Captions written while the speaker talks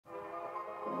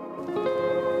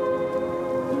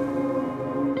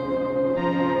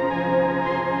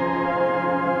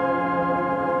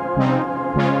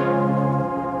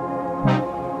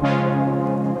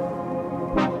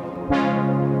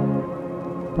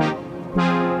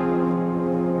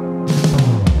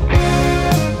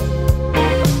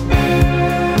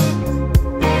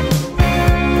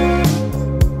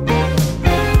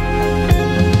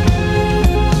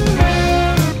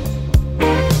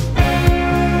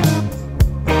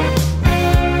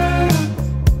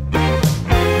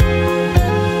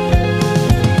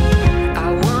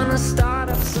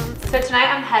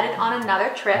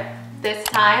another trip. This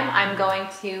time I'm going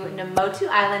to Namotu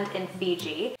Island in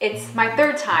Fiji. It's my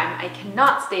third time. I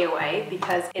cannot stay away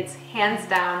because it's hands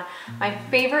down my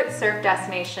favorite surf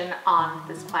destination on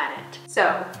this planet.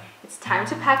 So it's time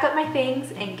to pack up my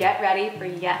things and get ready for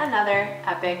yet another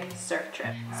epic surf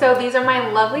trip. So these are my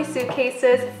lovely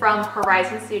suitcases from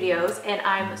Horizon Studios, and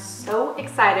I'm so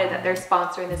excited that they're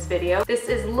sponsoring this video. This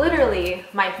is literally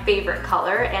my favorite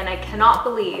color, and I cannot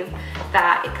believe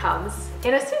that it comes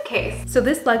in a suitcase. So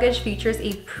this luggage features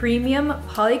a premium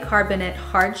polycarbonate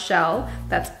hard shell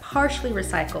that's partially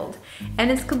recycled,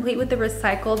 and it's complete with the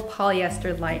recycled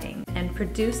polyester lining and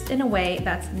produced in a way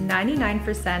that's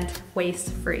 99%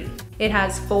 waste-free. It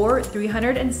has 4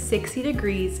 360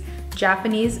 degrees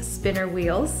Japanese spinner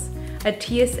wheels, a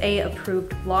TSA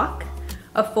approved block,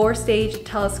 a 4-stage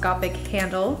telescopic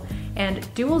handle,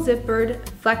 and dual zippered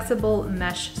flexible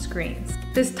mesh screens.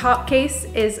 This top case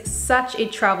is such a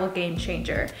travel game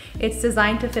changer. It's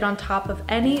designed to fit on top of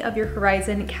any of your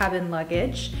Horizon cabin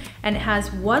luggage, and it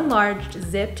has one large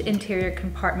zipped interior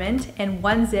compartment and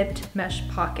one zipped mesh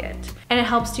pocket. And it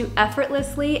helps you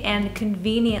effortlessly and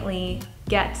conveniently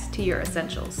get to your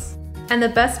essentials. And the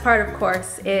best part, of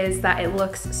course, is that it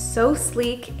looks so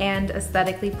sleek and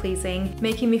aesthetically pleasing,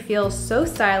 making me feel so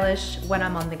stylish when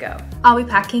I'm on the go. I'll be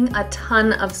packing a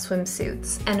ton of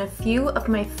swimsuits and a few of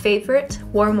my favorite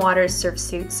warm water surf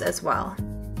suits as well.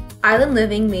 Island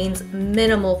living means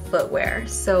minimal footwear,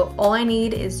 so all I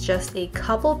need is just a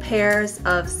couple pairs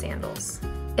of sandals.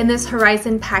 In this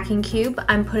Horizon packing cube,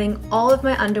 I'm putting all of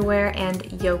my underwear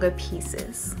and yoga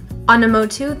pieces. On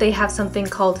Namotu, they have something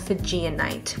called Fijian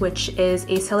night, which is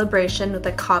a celebration with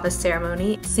a Kava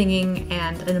ceremony, singing,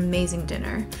 and an amazing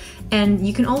dinner. And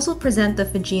you can also present the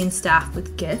Fijian staff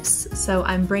with gifts, so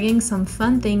I'm bringing some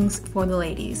fun things for the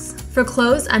ladies. For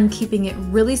clothes, I'm keeping it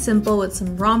really simple with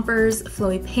some rompers,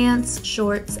 flowy pants,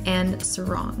 shorts, and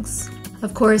sarongs.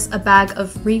 Of course, a bag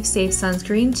of reef-safe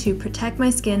sunscreen to protect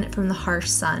my skin from the harsh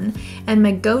sun, and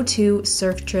my go-to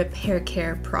surf trip hair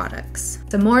care products.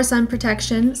 Some more sun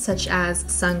protection, such as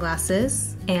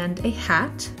sunglasses and a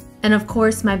hat. And of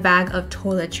course, my bag of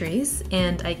toiletries,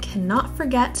 and I cannot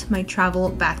forget my travel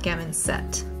backgammon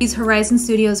set. These Horizon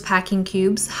Studios packing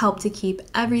cubes help to keep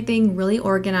everything really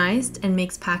organized and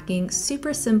makes packing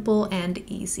super simple and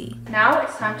easy. Now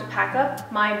it's time to pack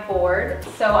up my board.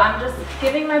 So I'm just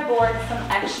giving my board some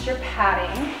extra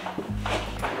padding.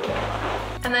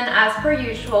 And then as per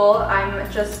usual,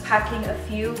 I'm just packing a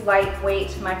few lightweight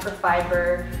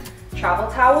microfiber travel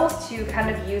towels to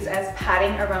kind of use as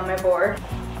padding around my board.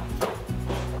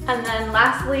 And then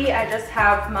lastly, I just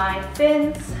have my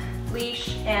fins,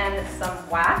 leash, and some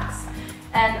wax.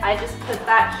 And I just put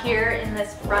that here in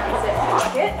this front zip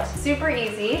pocket. Super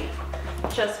easy.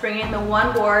 Just bringing the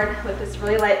one board with this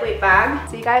really lightweight bag.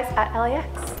 See you guys at LAX.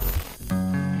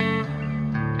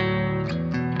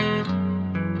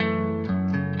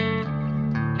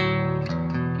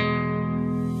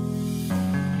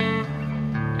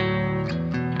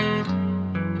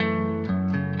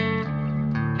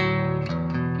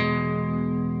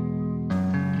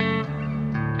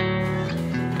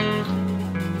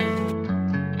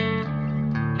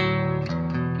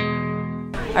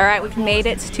 All right, we've made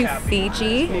it to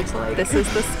Fiji. This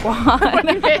is the squad.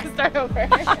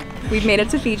 We've made it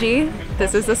to Fiji.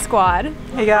 This is the squad.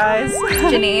 Hey guys.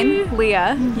 Janine,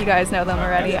 Leah, you guys know them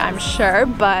already, I'm sure,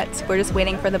 but we're just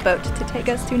waiting for the boat to take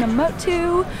us to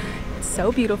Namotu. It's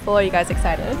so beautiful. Are you guys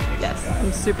excited? Yes.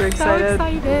 I'm super excited. So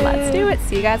excited. Let's do it.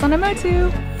 See you guys on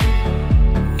Namotu.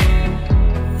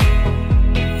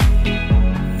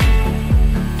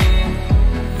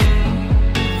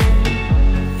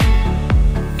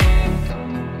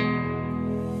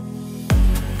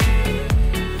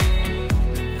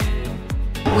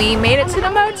 We made it to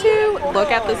Namotu. Look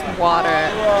at this water.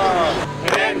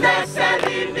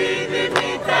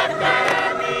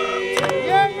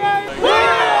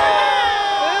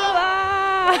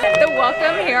 The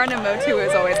welcome here on Namotu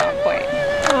is always on point.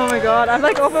 Oh my god, I'm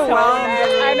like overwhelmed.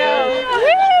 So I know.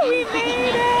 We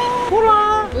made it.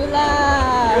 BULA!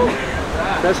 BULA!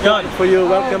 That's good for you.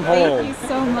 Welcome home. Thank you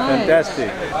so much.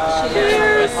 Fantastic.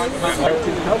 Cheers.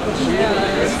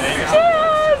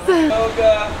 Cheers.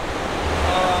 Yoga.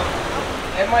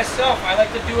 And myself, I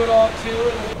like to do it all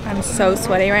too. I'm so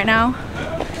sweaty right now,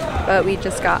 but we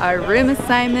just got our room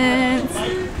assignments.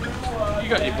 You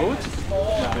got your boots?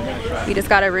 We just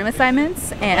got our room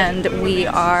assignments, and we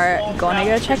are going to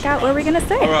go check out where we're gonna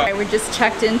stay. All right, we just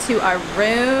checked into our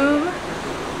room.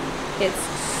 It's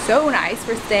so nice.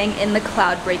 We're staying in the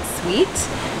Cloudbreak suite,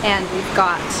 and we've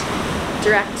got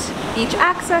direct beach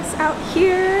access out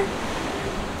here,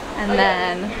 and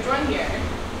then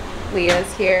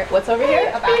Leah's here. What's over here?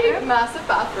 A bathroom? Massive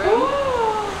bathroom.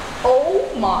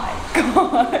 Oh my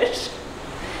gosh.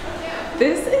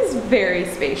 This is very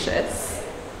spacious.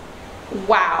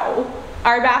 Wow.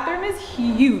 Our bathroom is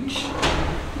huge.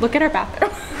 Look at our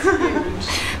bathroom.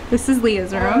 This is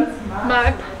Leah's room.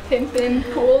 My pimpin'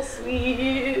 pool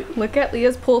suite. Look at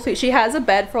Leah's pool suite. She has a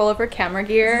bed for all of her camera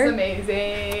gear. This is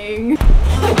amazing.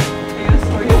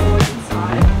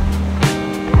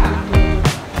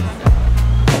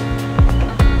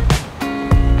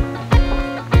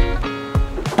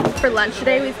 For lunch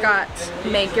today, we've got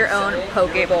make your own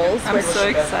poke bowls, which so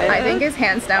excited. I think is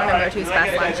hands down Namotu's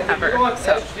best lunch ever.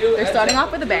 So they're starting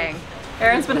off with a bang.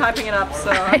 Erin's been hyping it up,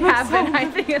 so I have been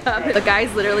hyping it up. The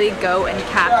guys literally go and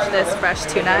catch this fresh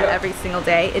tuna every single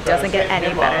day. It doesn't get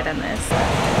any better than this.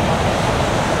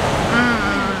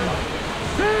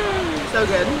 so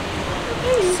good.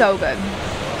 So good.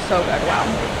 So good, wow.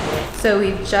 So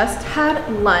we've just had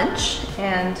lunch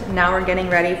and now we're getting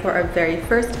ready for our very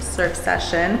first surf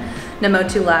session.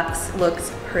 Namotu Life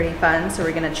looks pretty fun, so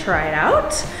we're gonna try it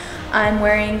out. I'm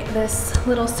wearing this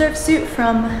little surf suit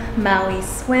from Maui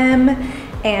Swim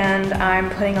and I'm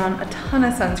putting on a ton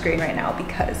of sunscreen right now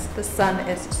because the sun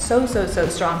is so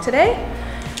strong today.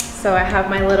 So I have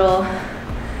my little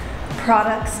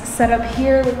products set up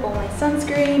here with all my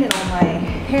sunscreen and all my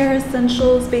hair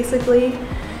essentials basically,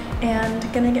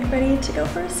 and gonna get ready to go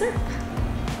for a surf.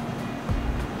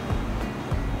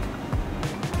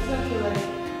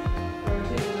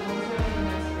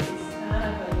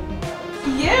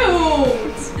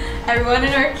 Cute! Everyone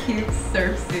in our cute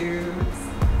surf suits.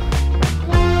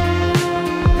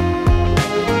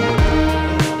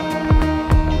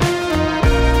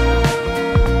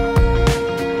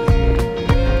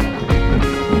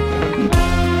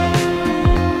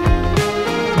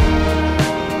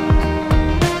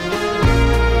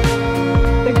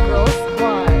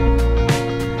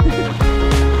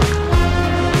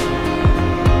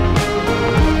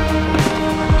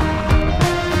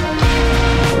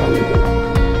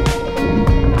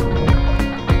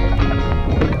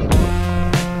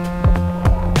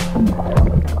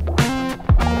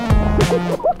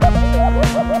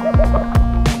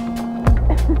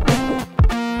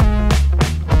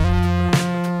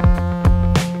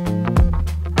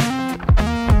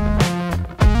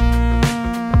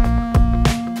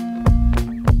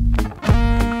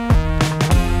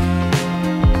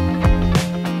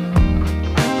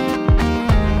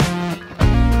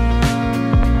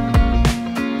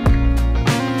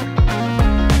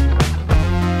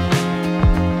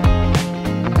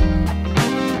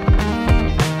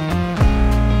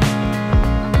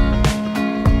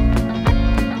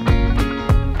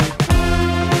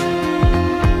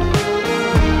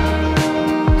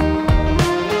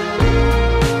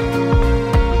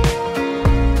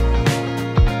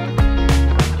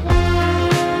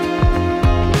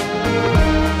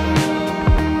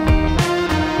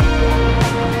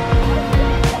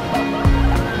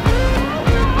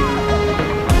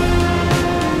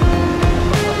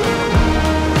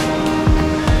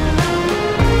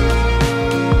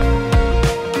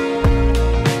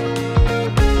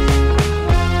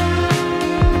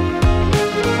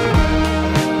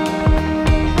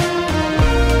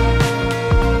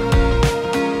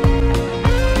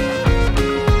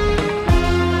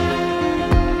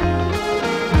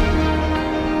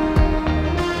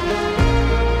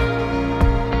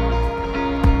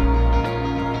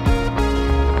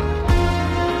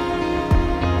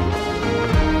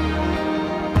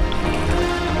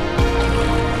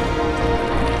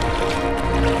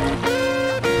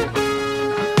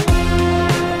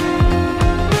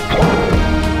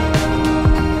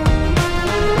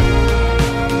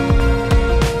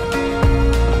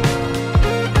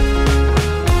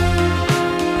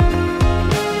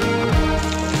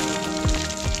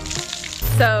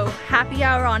 So happy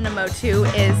hour on Namotu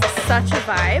is such a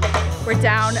vibe. We're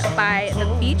down by the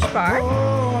beach bar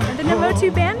and the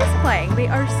Namotu band is playing. They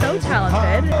are so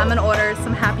talented. I'm gonna order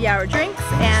some happy hour drinks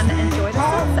and enjoy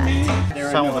the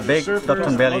sunset. Some of the big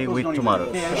Dutton belly with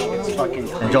tomatoes.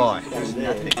 Enjoy.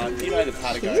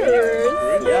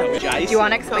 Do you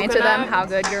want to explain to them how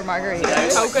good your margarita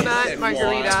is? Coconut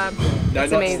margarita.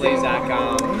 It's amazing.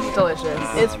 Delicious.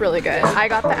 It's really good. I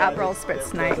got the Aperol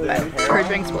Spritz tonight, but her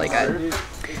drink's really good.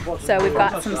 So we've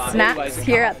got some snacks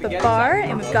here at the bar,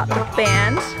 and we've got the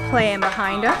band playing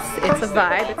behind us. It's a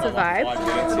vibe, it's a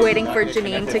vibe. Waiting for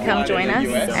Janine to come join us,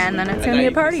 and then it's gonna be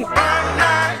a party.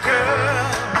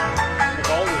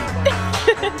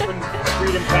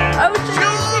 Oh,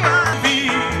 Janine's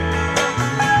here!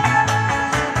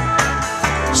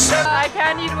 I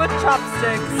can't eat with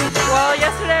chopsticks. Well,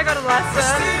 yesterday I got a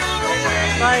lesson.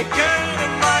 Like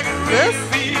this,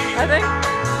 I think.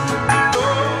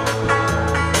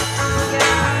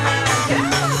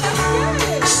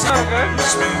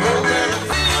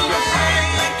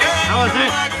 How was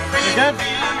it? You good?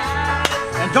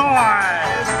 Enjoy!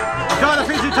 Enjoy the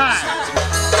Fiji time!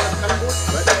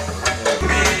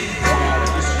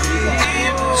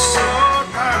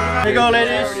 Here you go,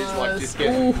 ladies.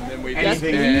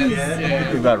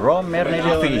 We've got raw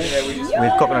marinated fish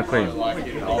with coconut cream.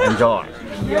 Enjoy.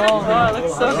 Oh, it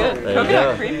looks so good.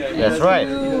 Coconut cream. That's right.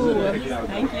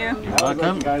 Thank you.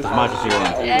 Welcome. As much as you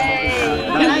want.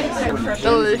 Yay!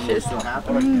 Delicious.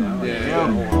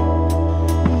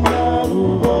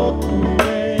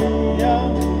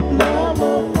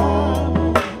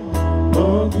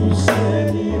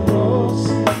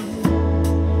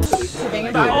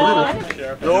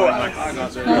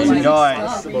 Enjoy.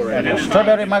 And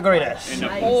strawberry margaritas.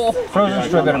 Frozen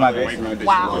strawberry margaritas.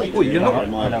 Wow. Oh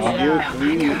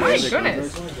my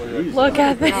goodness. Look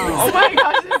at this. Oh my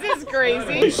gosh, this is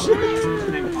crazy.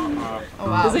 Oh,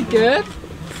 wow. Is it good?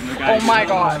 Oh my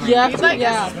god. Yeah,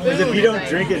 Because if you don't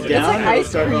drink it down, it'll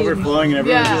start overflowing and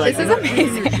everyone's like, this is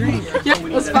amazing.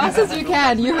 As fast as you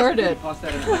can, you heard it.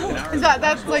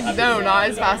 That's like, no, not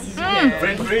as fast as you can.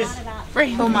 French freeze?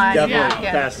 Oh my, Definitely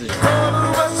yeah. fast as you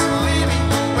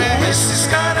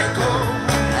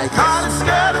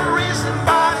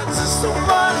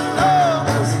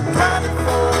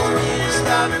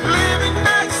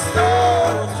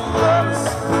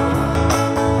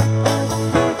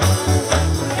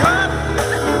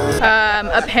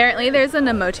Apparently there's a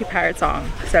Namotu pirate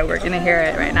song, so we're gonna hear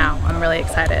it right now. I'm really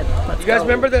excited. Let's You guys go.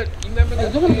 remember the?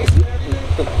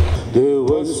 There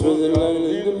was a land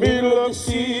in the middle of the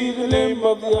sea. The name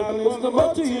of the island was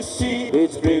Namotu, you see.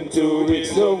 It's been 2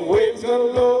 weeks of waves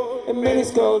galore, and many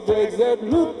skull drags that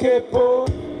look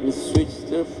upon. We switched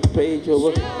the page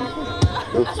over.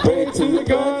 Let's pray to the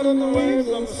God on the wings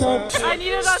of sun. I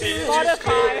need it on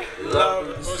Spotify.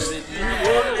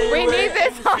 We need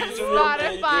this on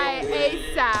Spotify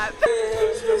ASAP.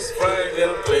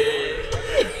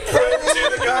 Pray to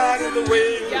the God on the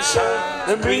wings of sun.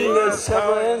 And bring us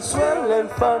summer and swell and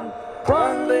fun.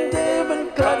 One day Dave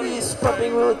and Cuddy's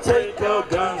popping, we'll take our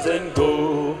guns and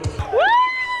go. Woo!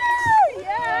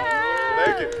 Yeah!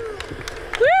 Thank you.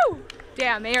 Woo!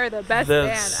 Damn, they are the best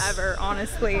band ever,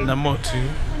 honestly. Namotu.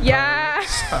 Yeah!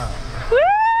 Woo!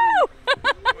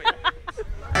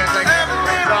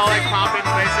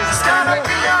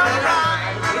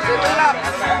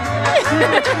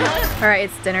 All right,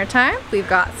 it's dinner time. We've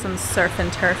got some surf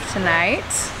and turf tonight.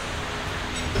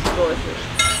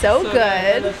 So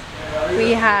good.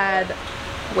 We had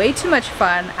way too much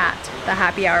fun at the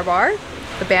happy hour bar.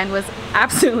 The band was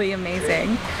absolutely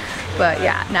amazing. But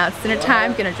yeah, now it's dinner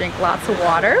time. Gonna drink lots of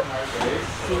water.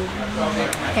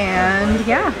 And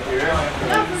yeah,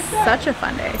 such a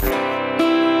fun day. So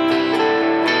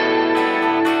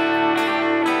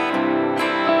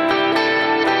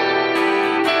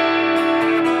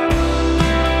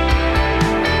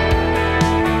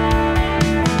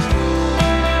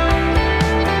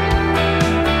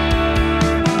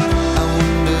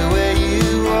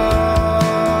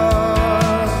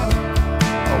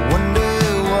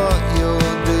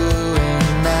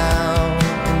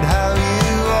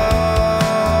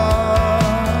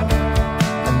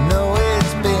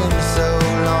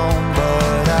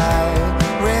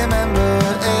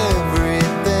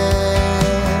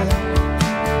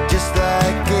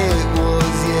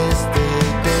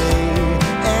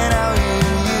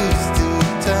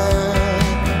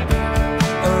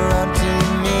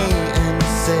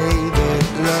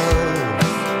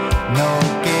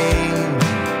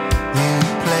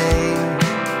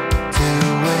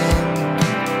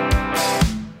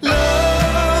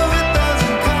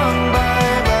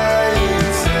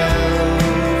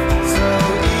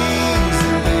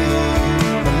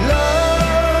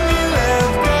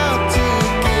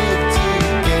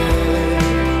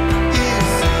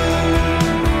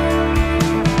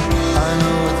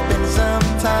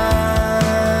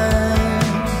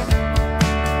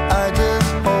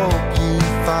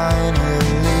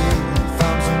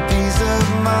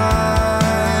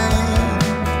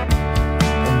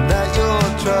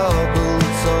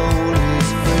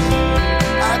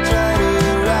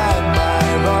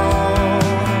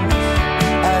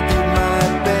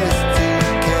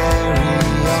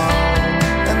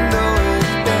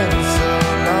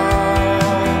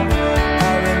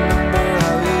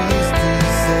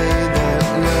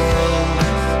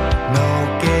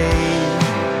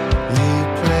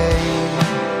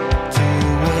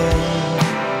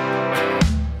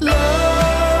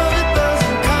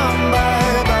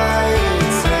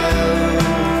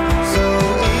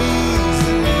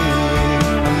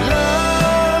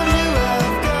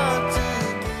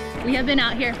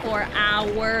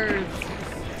hours.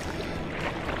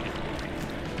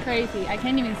 Crazy. I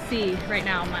can't even see right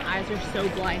now. My eyes are so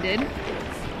blinded.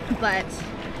 But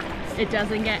it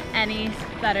doesn't get any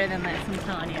better than this, I'm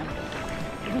telling you.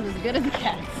 This is as good as it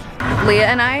gets. Leah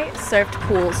and I surfed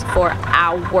pools for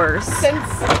hours.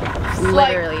 Since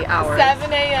literally like hours.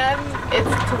 7 a.m.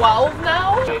 It's 12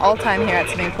 now. All time here at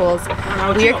swimming pools.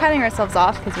 We are cutting ourselves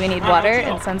off because we need water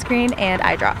and sunscreen and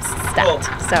eye drops stacked.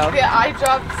 So Yeah, eye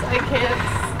drops, I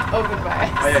can't open my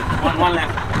eyes. One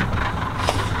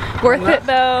left. worth it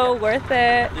though, worth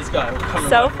it. This guy.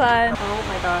 So fun. Oh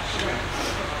my gosh.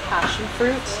 Passion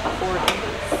fruit,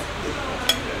 40.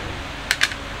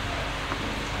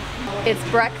 It's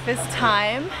breakfast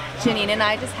time. Janine and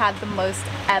I just had the most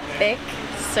epic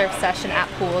surf session at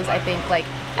pools, I think, like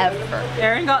ever.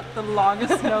 Erin got the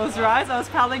longest nose rise. I was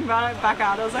paddling back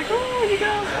out. I was like, oh, you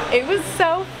go. It was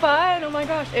so fun. Oh my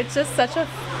gosh. It's just such a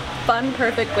fun,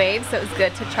 perfect wave. So it was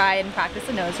good to try and practice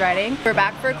the nose riding. We're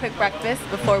back for a quick breakfast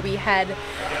before we head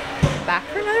back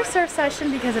for another surf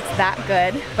session because it's that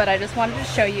good. But I just wanted to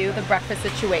show you the breakfast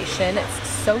situation. It's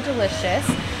so delicious.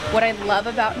 What I love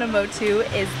about Namotu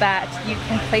is that you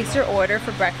can place your order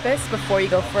for breakfast before you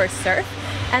go for a surf,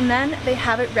 and then they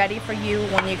have it ready for you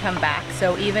when you come back.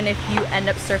 So even if you end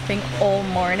up surfing all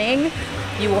morning,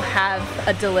 you will have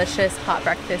a delicious hot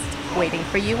breakfast waiting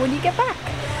for you when you get back.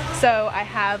 So I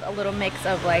have a little mix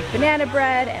of like banana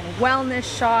bread and wellness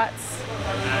shots,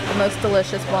 the most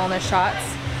delicious wellness shots.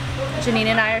 Janine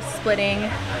and I are splitting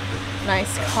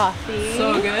nice coffee.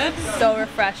 So good. So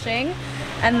refreshing.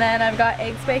 And then I've got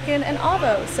eggs, bacon, and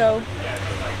avo. So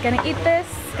gonna eat this,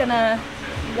 gonna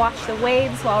watch the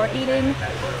waves while we're eating,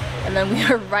 and then we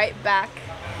are right back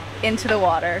into the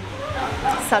water.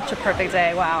 Such a perfect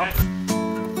day, wow.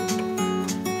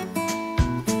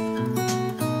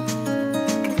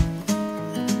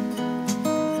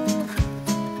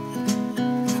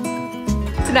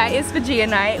 Tonight is Fijian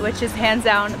night, which is hands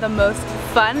down the most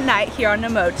fun night here on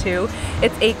Namotu.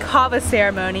 It's a Kava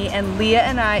ceremony, and Leah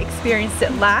and I experienced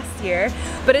it last year,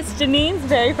 but it's Janine's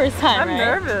very first time, I'm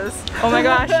nervous. Oh my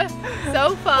gosh.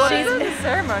 So fun. What is the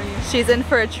ceremony? She's in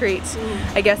for a treat.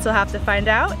 I guess we'll have to find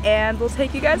out, and we'll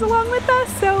take you guys along with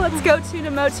us. So let's go to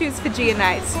Namotu's Fijian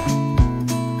night.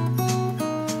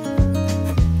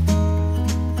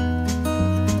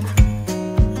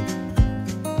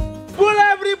 BULA,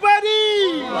 everybody!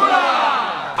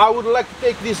 I would like to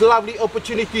take this lovely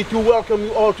opportunity to welcome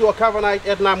you all to a Kava night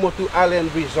at Namotu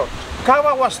Island Resort.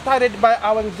 Kava was started by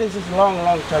our ancestors long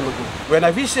time ago. When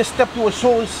a visitor stepped to a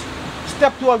source,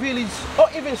 step to a village, or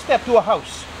even step to a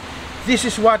house, this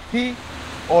is what he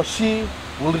or she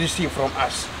will receive from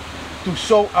us to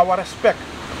show our respect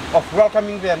of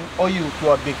welcoming them or you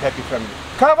to a big happy family.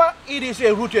 Kava, it is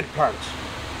a rooted plant.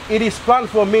 It is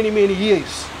planted for many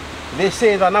years. They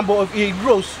say the number of years it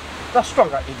grows, the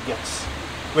stronger it gets.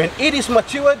 When it is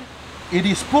matured, it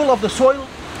is full of the soil,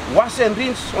 wash and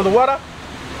rinse on the water,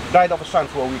 dried off the sun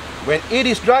for a week. When it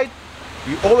is dried,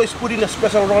 we always put in a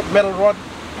special metal rod,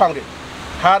 pound it,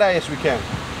 harder as we can.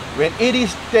 When it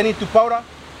is turned into powder,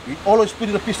 we always put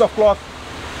in a piece of cloth,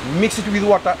 mix it with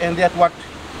water, and that's what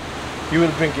you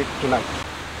will drink it tonight.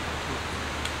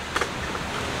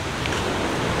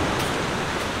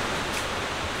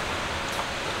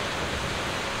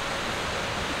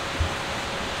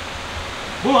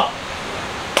 BULA!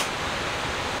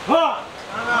 BULA!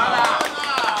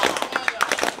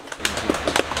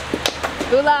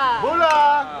 BULA!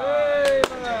 Hey,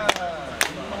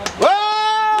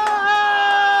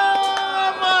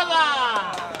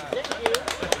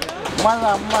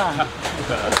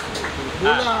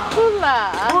 BULA!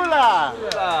 BULA! BULA!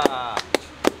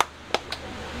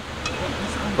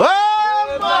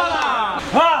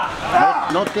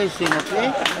 No tasting, okay?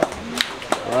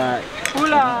 Right.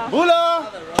 BULA! BULA!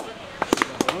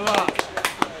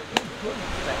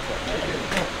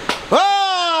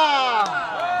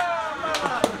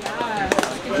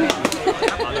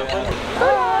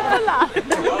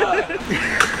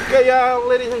 Okay,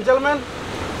 ladies and gentlemen,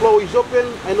 floor is open.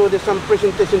 I know there's some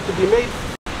presentation to be made.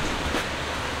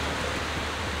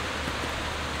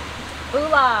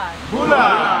 BULA! BULA!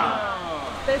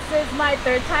 This is my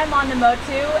third time on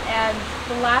Namotu, and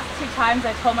the last 2 times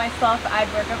I told myself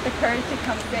I'd work up the courage to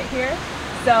come sit here.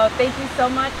 So thank you so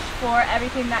much for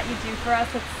everything that you do for us.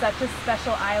 It's such a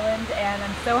special island, and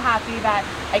I'm so happy that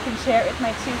I can share it with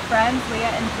my 2 friends,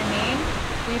 Leah and Janine.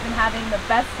 We've been having the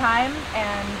best time,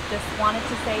 and just wanted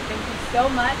to say thank you so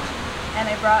much. And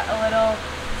I brought a little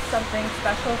something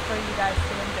special for you guys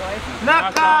to enjoy.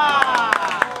 Naka!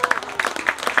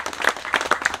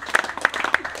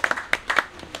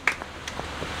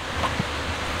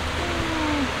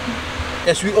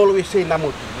 As we always say,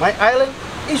 Namotu, my island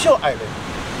is your island.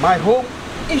 My home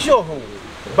is your home.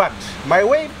 But my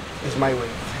wave is my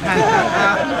wave.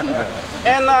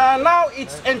 And now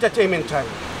it's entertainment time.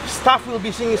 Staff will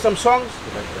be singing some songs,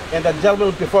 and the gentlemen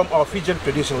will perform our Fijian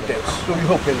traditional dance. So we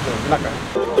hope you enjoy. Naka.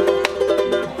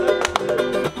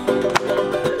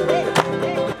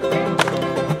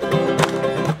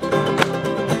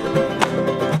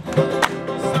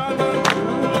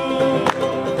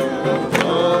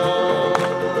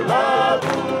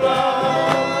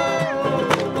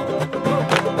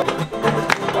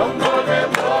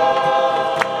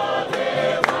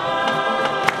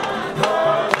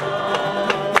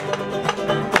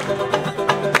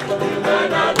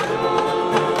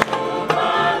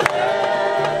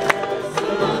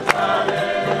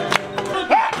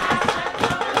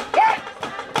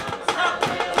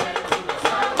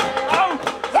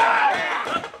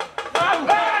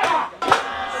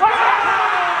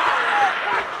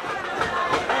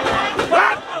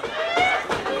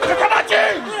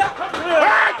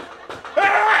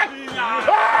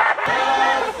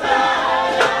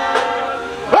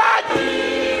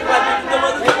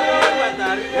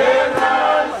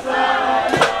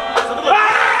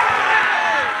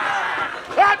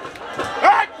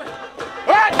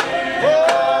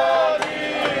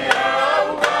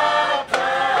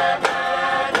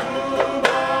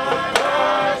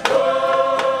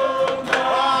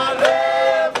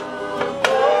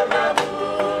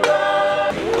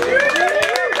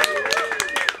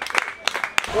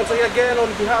 Once again, on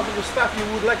behalf of the staff,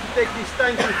 we would like to take this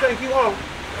time to thank you all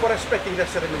for respecting the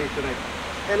ceremony tonight.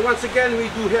 And once again, we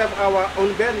do have our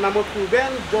own band, Namotu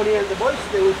Band, Johnny and the boys.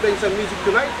 They will play some music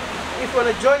tonight. If you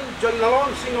want to join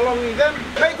along, sing along with them.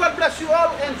 May God bless you all,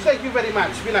 and thank you very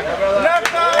much. Binaka.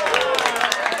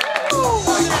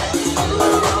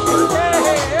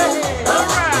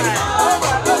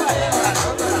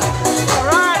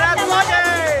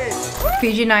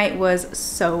 Fiji night was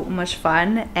so much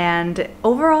fun, and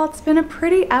overall it's been a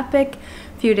pretty epic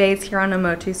few days here on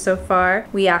Namotu so far.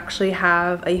 We actually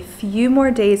have a few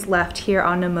more days left here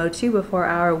on Namotu before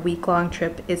our week-long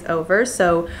trip is over,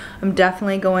 so I'm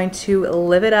definitely going to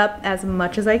live it up as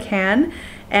much as I can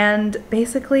and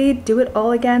basically do it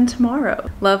all again tomorrow.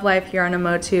 Love life here on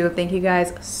Namotu. Thank you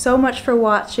guys so much for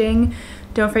watching.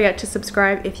 Don't forget to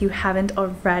subscribe if you haven't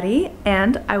already,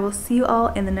 and I will see you all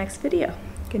in the next video.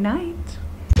 Good night.